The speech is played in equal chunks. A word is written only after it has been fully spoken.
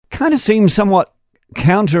kind of seems somewhat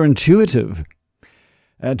counterintuitive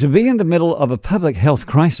to be in the middle of a public health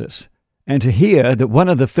crisis and to hear that one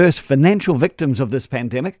of the first financial victims of this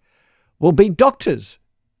pandemic will be doctors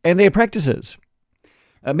and their practices.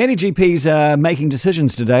 Many GPs are making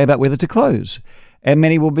decisions today about whether to close, and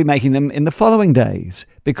many will be making them in the following days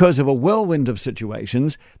because of a whirlwind of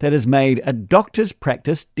situations that has made a doctor's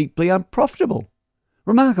practice deeply unprofitable.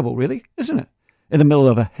 Remarkable, really, isn't it? In the middle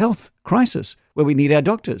of a health crisis where we need our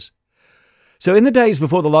doctors. So in the days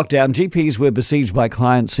before the lockdown, GPs were besieged by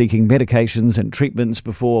clients seeking medications and treatments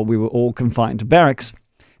before we were all confined to barracks.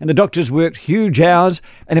 And the doctors worked huge hours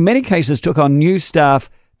and in many cases took on new staff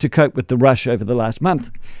to cope with the rush over the last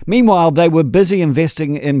month. Meanwhile, they were busy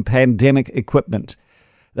investing in pandemic equipment.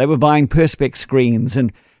 They were buying Perspex screens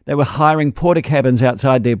and they were hiring porta cabins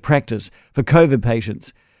outside their practice for COVID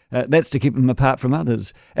patients. That's to keep them apart from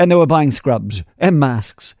others. And they were buying scrubs and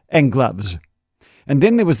masks and gloves. And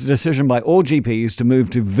then there was the decision by all GPs to move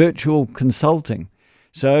to virtual consulting.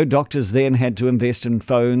 So doctors then had to invest in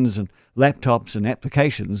phones and laptops and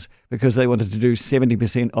applications because they wanted to do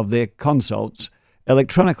 70% of their consults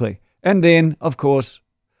electronically. And then, of course,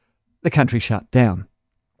 the country shut down.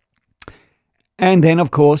 And then,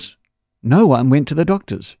 of course, no one went to the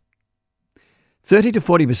doctors. 30 to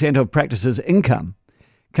 40% of practices' income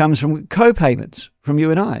comes from co-payments from you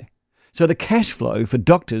and I. So the cash flow for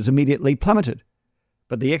doctors immediately plummeted.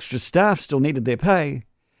 But the extra staff still needed their pay,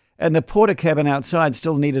 and the porta cabin outside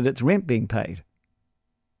still needed its rent being paid.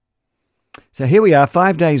 So here we are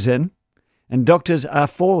 5 days in, and doctors are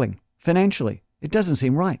falling financially. It doesn't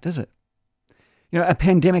seem right, does it? You know, a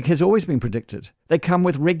pandemic has always been predicted. They come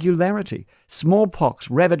with regularity.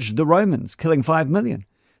 Smallpox ravaged the Romans, killing 5 million.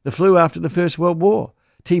 The flu after the First World War.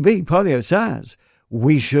 TB, polio, SARS.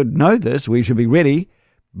 We should know this. We should be ready,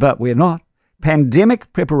 but we're not.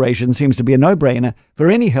 Pandemic preparation seems to be a no-brainer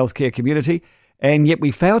for any healthcare community, and yet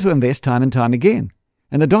we fail to invest time and time again.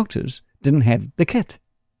 And the doctors didn't have the kit.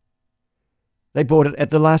 They bought it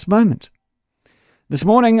at the last moment. This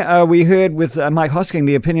morning, we heard with Mike Hosking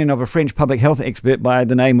the opinion of a French public health expert by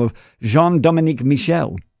the name of Jean-Dominique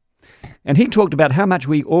Michel. And he talked about how much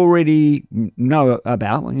we already know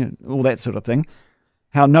about, all that sort of thing,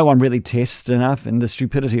 how no one really tests enough, and the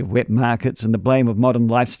stupidity of wet markets and the blame of modern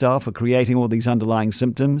lifestyle for creating all these underlying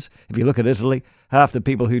symptoms. If you look at Italy, half the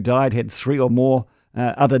people who died had 3 or more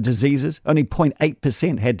other diseases. Only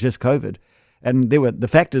 0.8% had just COVID. And there were the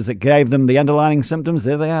factors that gave them the underlying symptoms.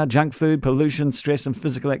 There they are: junk food, pollution, stress, and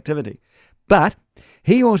physical activity. But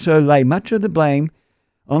he also lay much of the blame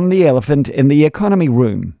on the elephant in the economy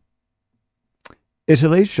room.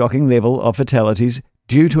 Italy's shocking level of fatalities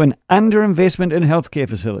due to an underinvestment in healthcare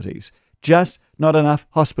facilities. Just not enough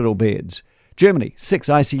hospital beds. Germany, 6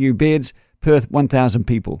 ICU beds per 1,000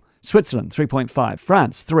 people. Switzerland, 3.5.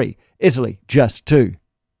 France, 3. Italy, just 2.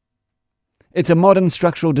 It's a modern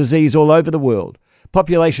structural disease all over the world.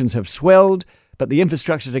 Populations have swelled, but the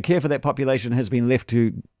infrastructure to care for that population has been left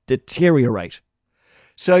to deteriorate.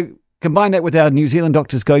 So combine that with our New Zealand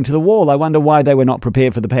doctors going to the wall. I wonder why they were not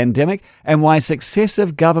prepared for the pandemic and why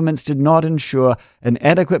successive governments did not ensure an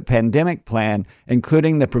adequate pandemic plan,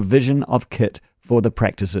 including the provision of kit for the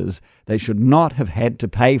practices. They should not have had to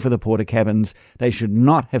pay for the porta cabins. They should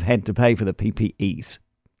not have had to pay for the PPEs.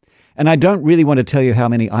 And I don't really want to tell you how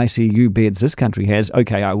many ICU beds this country has.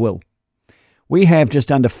 Okay, I will. We have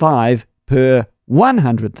just under 5 per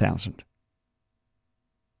 100,000.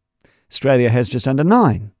 Australia has just under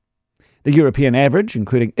 9. The European average,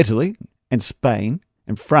 including Italy and Spain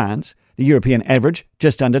and France, the European average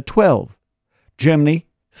just under 12. Germany,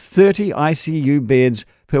 30 ICU beds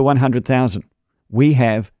per 100,000. We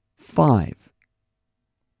have 5.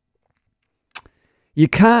 You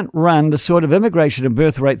can't run the sort of immigration and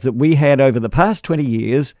birth rates that we had over the past 20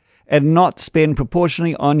 years and not spend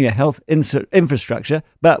proportionally on your health infrastructure,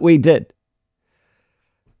 but we did.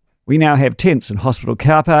 We now have tents in hospital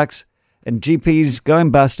car parks and GPs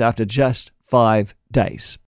going bust after just 5 days.